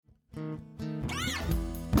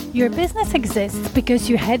Your business exists because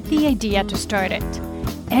you had the idea to start it.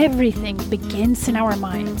 Everything begins in our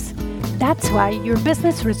minds. That's why your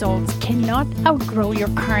business results cannot outgrow your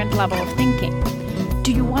current level of thinking.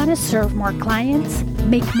 Do you want to serve more clients,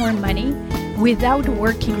 make more money, without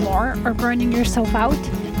working more or burning yourself out?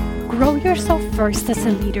 Grow yourself first as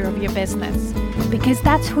a leader of your business, because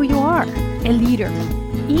that's who you are, a leader,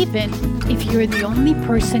 even if you're the only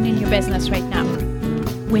person in your business right now.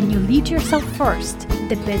 When you lead yourself first,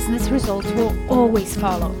 the business results will always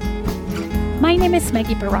follow. My name is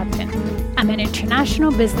Maggie Barotin. I'm an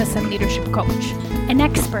international business and leadership coach, an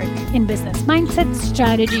expert in business mindset,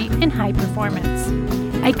 strategy, and high performance.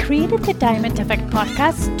 I created the Diamond Effect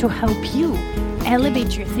podcast to help you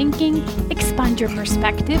elevate your thinking, expand your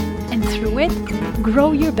perspective, and through it,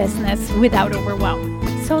 grow your business without overwhelm.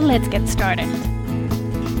 So let's get started.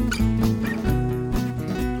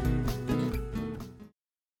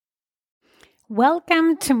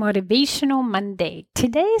 Welcome to Motivational Monday.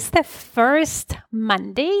 Today is the first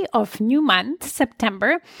Monday of new month,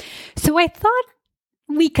 September. So I thought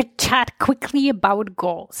we could chat quickly about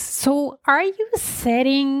goals. So are you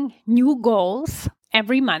setting new goals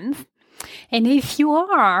every month? And if you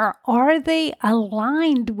are they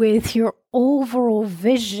aligned with your overall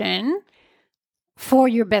vision for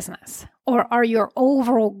your business? Or are your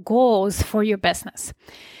overall goals for your business?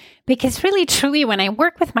 Because really, truly, when I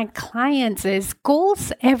work with my clients, is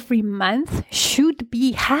goals every month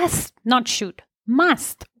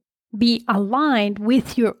must be aligned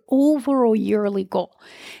with your overall yearly goal.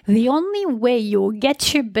 The only way you'll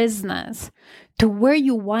get your business to where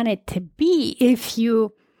you want it to be if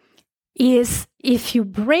you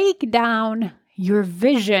break down your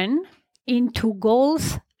vision into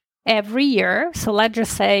goals every year. So let's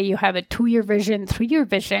just say you have a 2-year vision, 3-year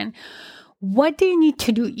vision. What do you need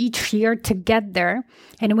to do each year to get there?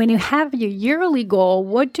 And when you have your yearly goal,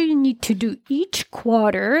 what do you need to do each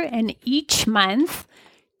quarter and each month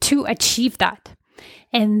to achieve that?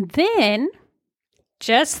 And then,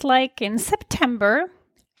 just like in September,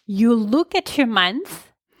 you look at your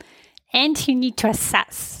month and you need to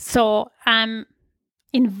assess. So I'm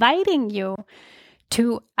inviting you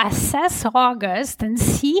to assess August and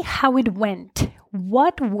see how it went.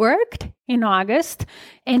 What worked in August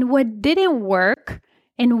and what didn't work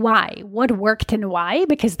and why. What worked and why,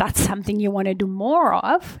 because that's something you want to do more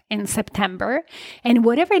of in September. And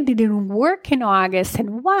whatever didn't work in August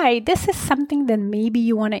and why, this is something that maybe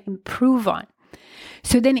you want to improve on.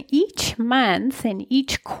 So then each month and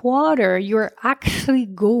each quarter, you're actually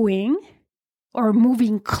going or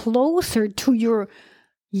moving closer to your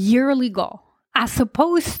yearly goal, as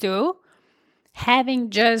opposed to having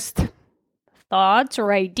just thoughts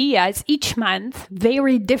or ideas each month,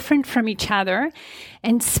 very different from each other,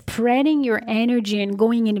 and spreading your energy and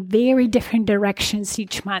going in very different directions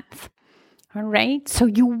each month. All right. So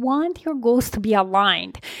you want your goals to be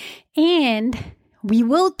aligned. And we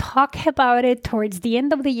will talk about it towards the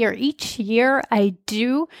end of the year. Each year I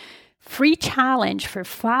do free challenge for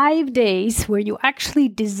 5 days where you actually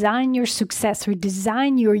design your success or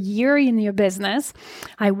design your year in your business.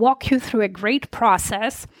 I walk you through a great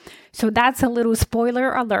process. So that's a little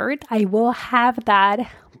spoiler alert. I will have that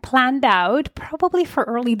planned out probably for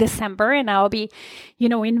early December, and I'll be,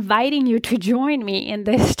 inviting you to join me in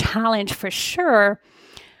this challenge for sure.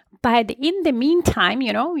 But in the meantime,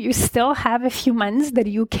 you still have a few months that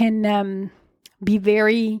you can be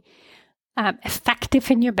very effective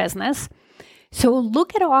in your business. So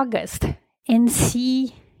look at August and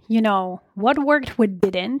see, what worked, what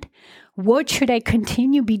didn't. What should I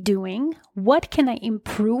continue be doing? What can I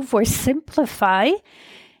improve or simplify?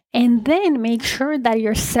 And then make sure that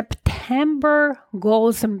your September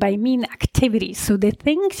goals, and by mean activities, so the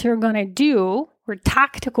things you're going to do or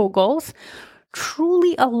tactical goals,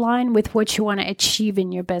 truly align with what you want to achieve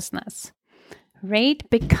in your business, right?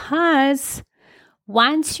 Because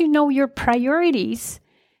once you know your priorities,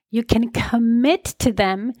 you can commit to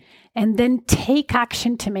them and then take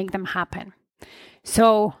action to make them happen.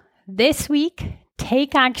 So this week,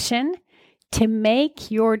 take action to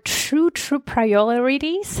make your true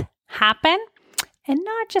priorities happen and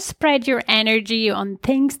not just spread your energy on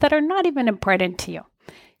things that are not even important to you.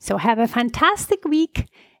 So have a fantastic week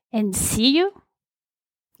and see you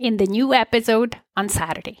in the new episode on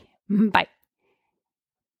Saturday. Bye.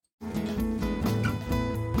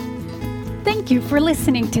 Thank you for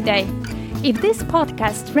listening today. If this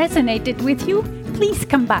podcast resonated with you, please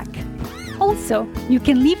come back. Also, you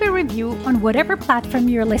can leave a review on whatever platform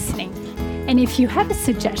you're listening. And if you have a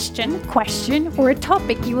suggestion, question, or a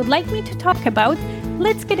topic you would like me to talk about,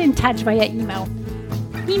 let's get in touch via email.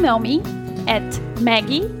 Email me at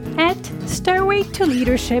Maggie at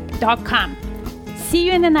stairwaytoleadership.com. See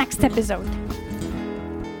you in the next episode.